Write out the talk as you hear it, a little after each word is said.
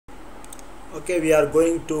Okay, we are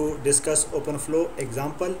going to discuss OpenFlow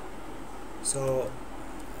example. So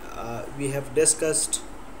we have discussed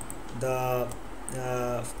the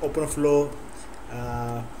OpenFlow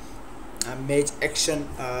match action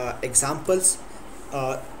examples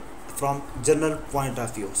uh, from general point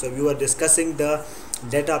of view. So we were discussing the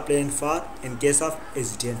data plane for in case of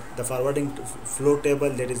SDN, the forwarding flow table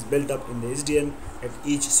that is built up in the SDN at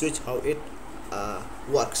each switch, how it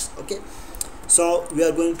works. Okay, so we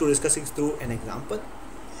are going to discussing through an example.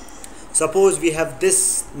 Suppose we have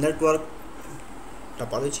this network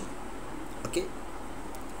topology. Okay,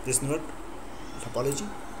 this network topology,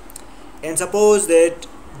 and suppose that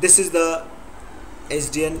this is the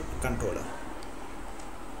SDN controller.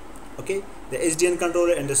 Okay, the SDN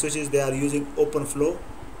controller and the switches, they are using OpenFlow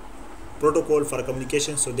protocol for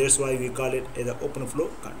communication, so that's why we call it as an OpenFlow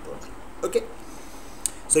controller. Okay,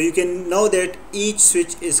 so you can know that each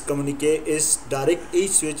switch is directly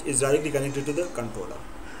connected to the controller.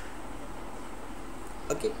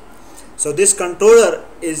 Okay, so this controller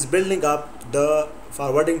is building up the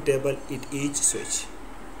forwarding table at each switch.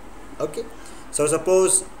 Okay, so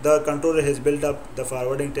suppose the controller has built up the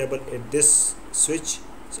forwarding table at this switch,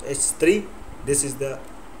 so S3, this is the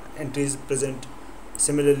entries present.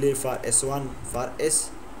 Similarly for S1, for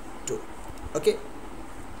S2. Okay,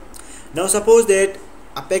 now suppose that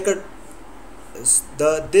a packet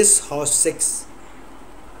this host 6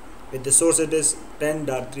 with the source address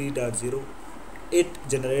 10.3.0, it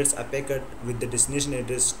generates a packet with the destination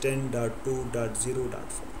address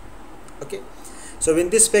 10.2.0.4. okay, so when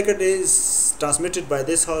this packet is transmitted by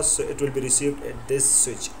this host, so it will be received at this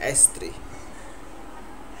switch S3.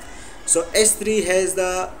 So S3 has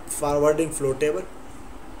the forwarding flow table.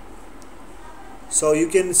 So you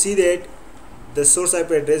can see that the source IP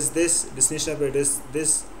address, this destination IP address,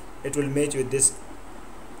 this, it will match with this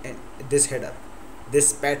and this header,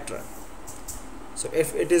 this pattern. So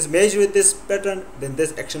if it is matched with this pattern, then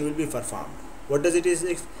this action will be performed. What does it is?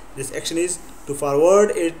 This action is to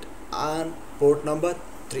forward it on port number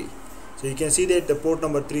 3. So you can see that the port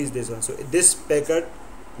number 3 is this one. So this packet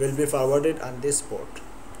will be forwarded on this port.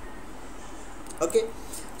 Okay,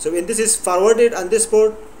 so when this is forwarded on this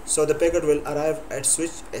port, so the packet will arrive at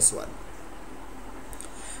switch S1.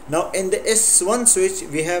 Now in the S1 switch,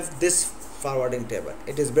 we have this forwarding table.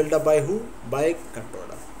 It is built up by who? By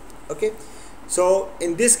controller. Okay, so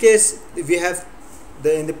in this case, we have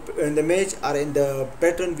in the match or in the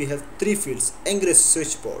pattern, we have 3 fields: ingress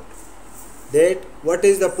switch port, that what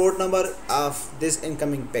is the port number of this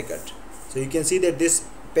incoming packet. So you can see that this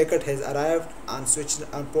packet has arrived on switch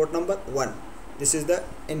on port number 1. This is the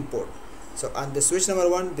input. So on the switch number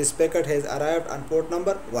 1, this packet has arrived on port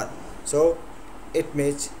number 1. So it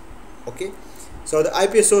match. Okay, so the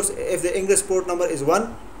IP source, if the ingress port number is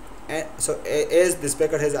 1, and so as this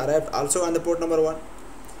packet has arrived also on the port number 1,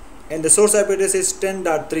 and the source IP address is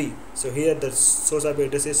 10.3. So here the source IP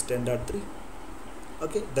address is 10.3.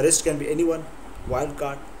 okay, the rest can be anyone,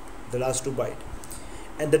 wildcard, the last 2 byte,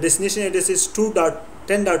 and the destination address is 10.2.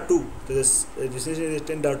 So this destination is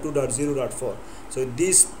 10.2.0.4. so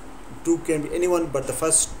these 2 can be anyone, but the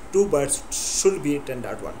first 2 bytes should be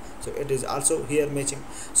 10.1. so it is also here matching.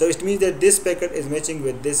 So it means that this packet is matching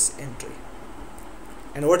with this entry.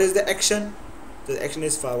 And what is the action? So the action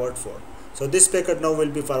is forward 4. So this packet now will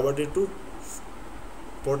be forwarded to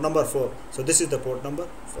port number 4. So this is the port number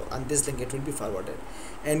 4, and this link it will be forwarded.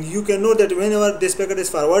 And you can know that whenever this packet is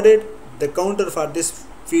forwarded, the counter for this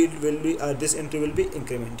field will be this entry will be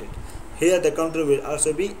incremented. Here the counter will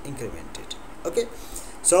also be incremented. Okay,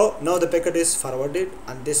 so now the packet is forwarded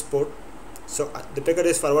on this port. So the packet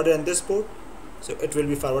is forwarded on this port, so it will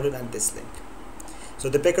be forwarded on this link. So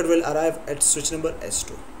the packet will arrive at switch number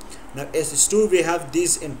S2. Now S2, we have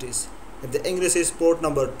these entries. If the ingress is port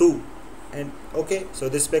number 2, and okay, so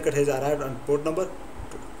this packet has arrived on port number 2.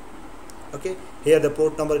 Okay, here the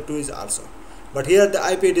port number 2 is also, but here the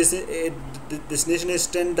IP destination is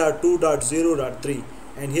 10.2.0.3,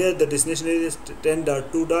 and here the destination is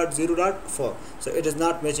 10.2.0.4. so it is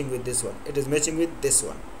not matching with this one, it is matching with this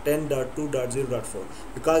one, 10.2.0.4,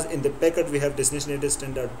 because in the packet we have destination address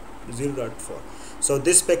 10.0.4. so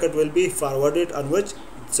this packet will be forwarded on which,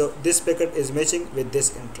 so this packet is matching with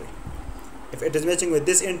this entry. If it is matching with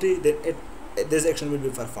this entry, then this action will be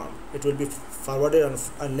performed. It will be forwarded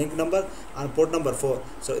on link number on port number 4.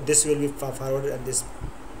 So this will be forwarded on this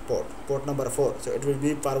port number 4. So it will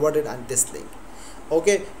be forwarded on this link.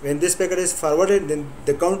 Okay, when this packet is forwarded, then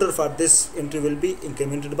the counter for this entry will be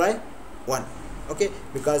incremented by 1. Okay,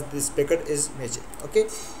 because this packet is matching. Okay,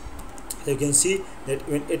 so you can see that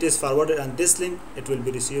when it is forwarded on this link, it will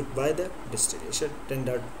be received by the destination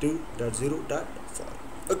 10.2.0.4.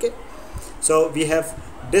 okay, So we have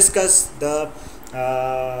discussed the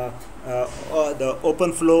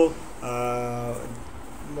open flow um,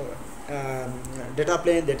 data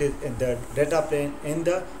plane, that is the data plane in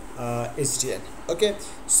the HDL. Okay,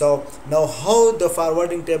 so now how the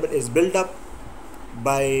forwarding table is built up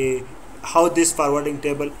by how this forwarding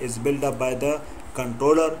table is built up by the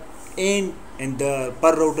controller and in the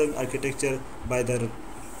per routing architecture by the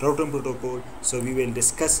routing protocol. So we will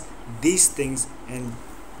discuss these things in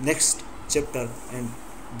next chapter, and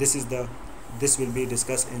this will be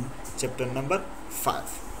discussed in chapter number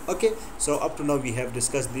 5. Okay, so up to now we have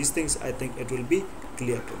discussed these things. I think it will be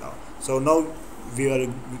clear to now. So now we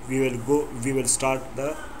will start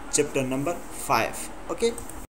the chapter number 5. Okay.